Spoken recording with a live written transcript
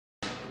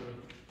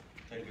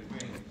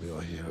We are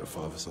here at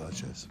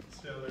 5ASIDECHESS,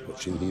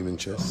 watching human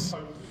chess,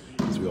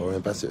 as we are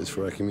ambassadors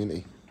for our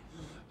community.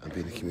 And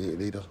being a community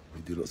leader,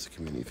 we do lots of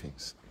community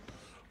things.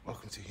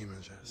 Welcome to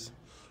human chess.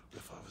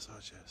 We're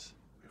 5ASIDECHESS,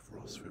 with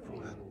Ross, with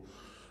Brian,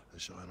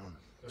 and Shine on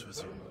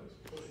Twitter.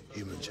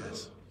 Human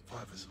chess,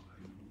 5ASIDE,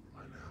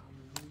 right now.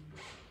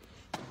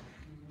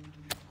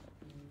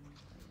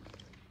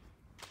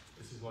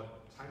 This is like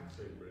tag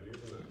team, really,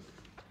 isn't it?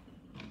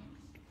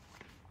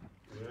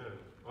 Yeah,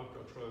 I've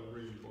got to try and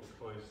read what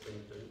Clay's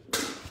thinking.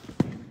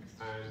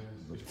 And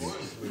it's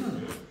Brian's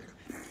thinking.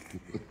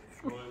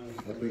 Brian's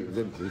I think it was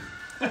empty.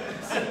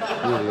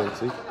 Really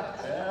empty.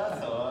 Yeah,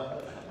 that's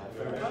alright.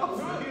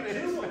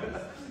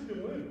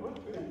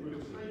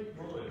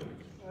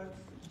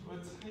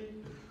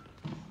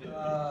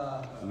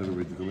 I'll never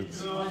read the comments.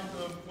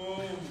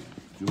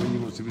 When you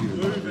watch the video,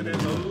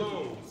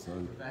 so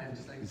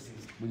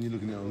when you're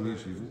looking at it on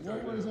YouTube,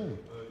 what is that?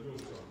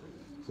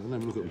 So I'll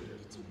never look at them.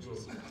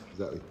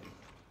 Exactly.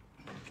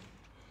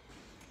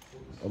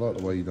 I like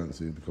the way you don't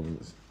see the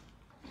comments.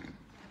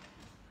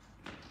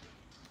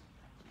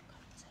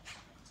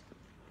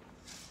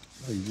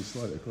 No, you just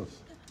slide it across.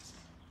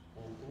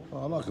 Oh,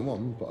 I like them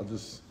on, but I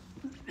just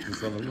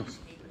slide them across.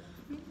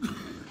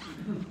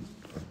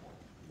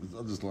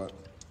 I just like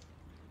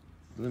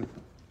doing it.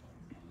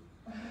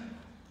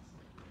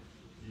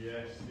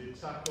 Yes, the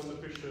attack on the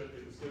bishop,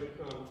 it's going to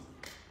come.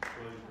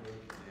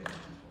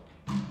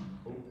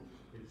 Oh,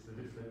 it's the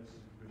defense of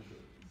the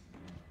bishop.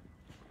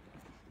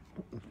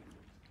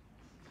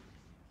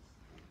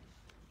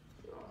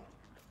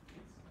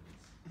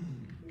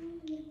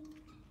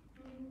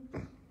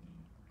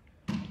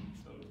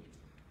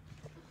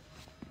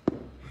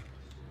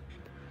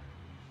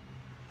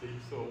 Deep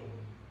thought.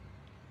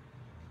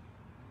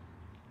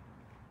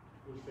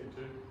 What do you think,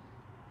 too?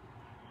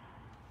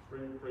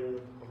 Bring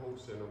the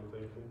horse in, I'm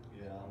thinking.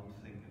 Yeah, I'm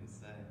thinking the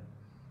same.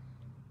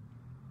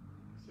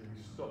 So we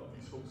stop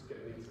these horses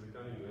getting into the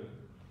game there.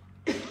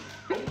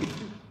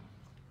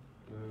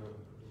 No,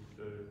 we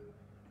do.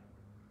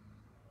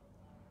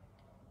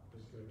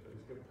 He's going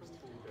to come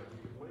through again.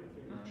 We can make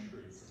him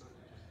retreat.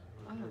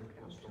 I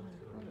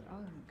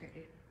don't get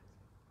it.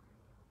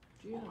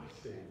 Do you? I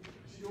think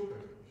it's your go.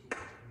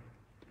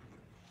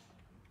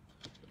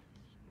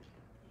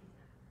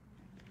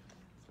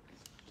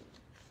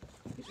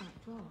 It's like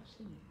glass,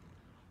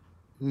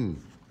 isn't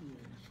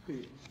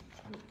it?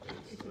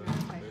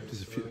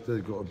 Just a few,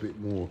 they've got a bit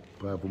more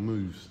playable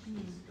moves.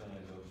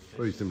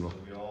 Very similar.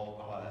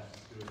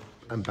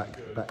 And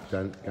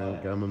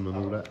backgammon and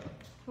all that.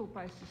 It's all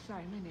both the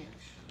same, isn't it?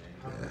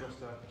 Haven't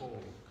lost our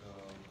pawn.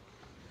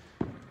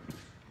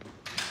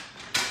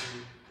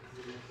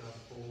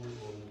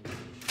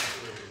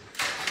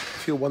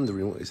 If you're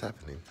wondering what is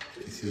happening,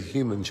 this is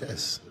human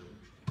chess.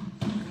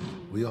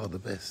 We are the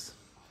best.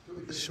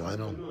 Shine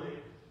on.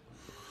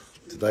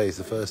 Today is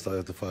the first day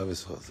of the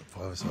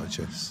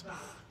 5ASIDECHESS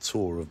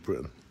tour of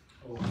Britain.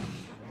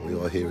 We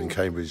are here in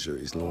Cambridge at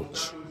its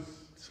launch.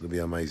 It's going to be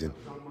amazing.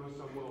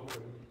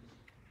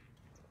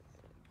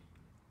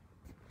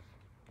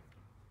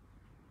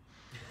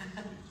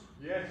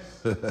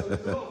 Yes, there's a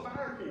lot of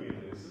barracking in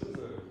this, isn't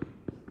there?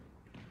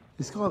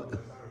 It's got.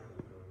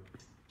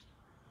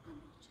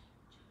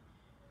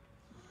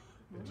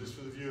 Just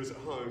for the viewers at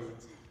home,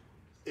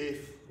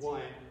 if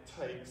white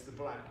takes the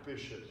black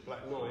bishop,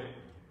 black knight.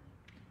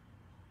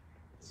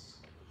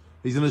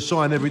 He's going to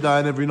shine every day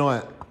and every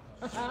night.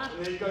 And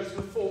then he goes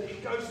for the fork.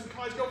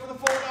 Kai's gone for the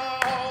fork.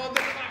 Oh,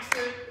 the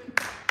classic.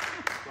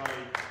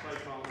 Play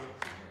calm.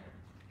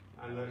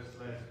 And let's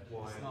let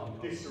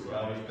white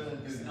disarray.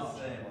 It's not the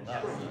same on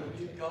that one.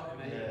 You've got him,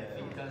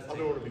 I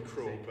don't want to be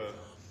cruel, but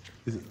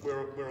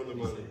we're on the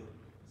money.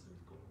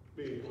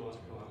 Being quiet,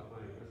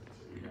 playing.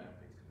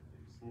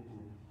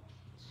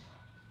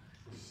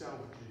 The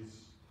salvages.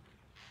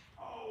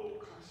 Oh,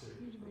 classic.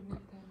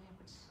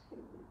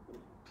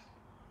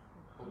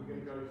 Are we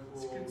going to go for...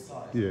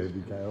 Yeah, it'd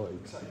be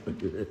chaotic.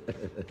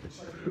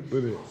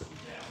 Wouldn't it?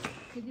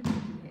 Can you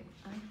imagine it?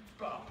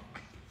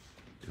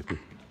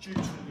 Due to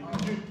the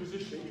good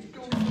positioning, he's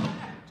gone for that.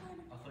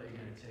 I thought you were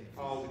going to take.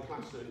 Oh, the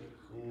classic.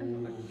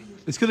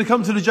 It's going to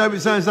come to the Joe It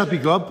Sounds Happy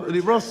Club, and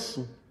it Ross.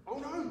 Oh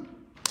no!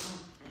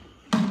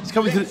 It's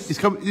coming Yes. to. It's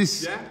coming.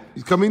 This. Yeah.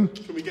 It's coming.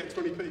 Can we get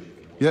 20p?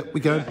 Yep,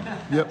 we can.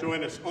 Yep.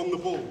 Join us on the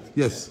ball.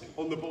 Yes.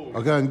 On the ball.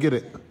 I'll go and get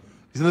it.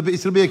 It's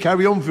gonna be a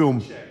carry-on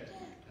film. Check.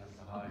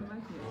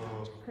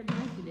 Can you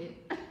imagine it?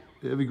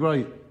 It'll be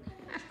great.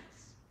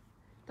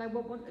 They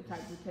won't want to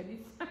table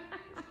tennis.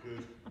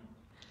 Good.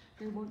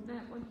 They want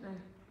that, won't they?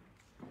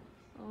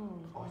 Oh,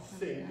 I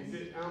think, is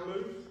it our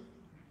move?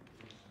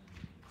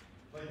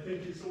 They think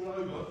it's all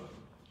over.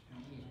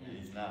 It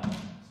is now.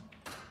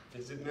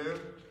 Is it now?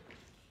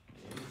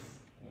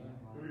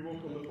 Do we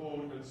walk on the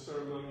board and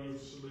ceremonially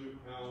salute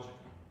our...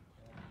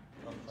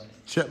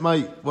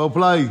 Checkmate. Well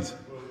played.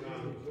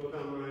 Well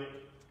done, mate.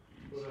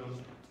 Well done.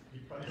 You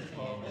played your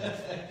part.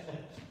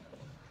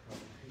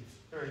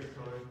 Very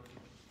kind.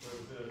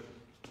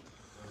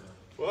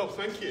 Well,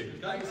 thank you.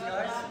 Thanks,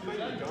 guys. Thank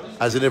you, guys.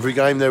 As in every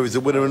game, there is a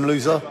winner and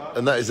loser,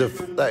 and that is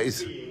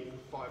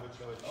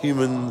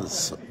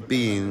Humans,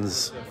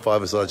 beings,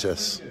 5-a-side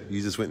chess.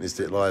 You just witnessed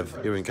it live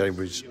here in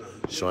Cambridge.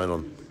 Shine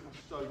on.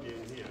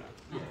 Custodian here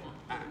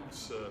at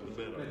the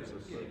Meadows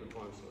of the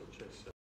 5-a-side chess.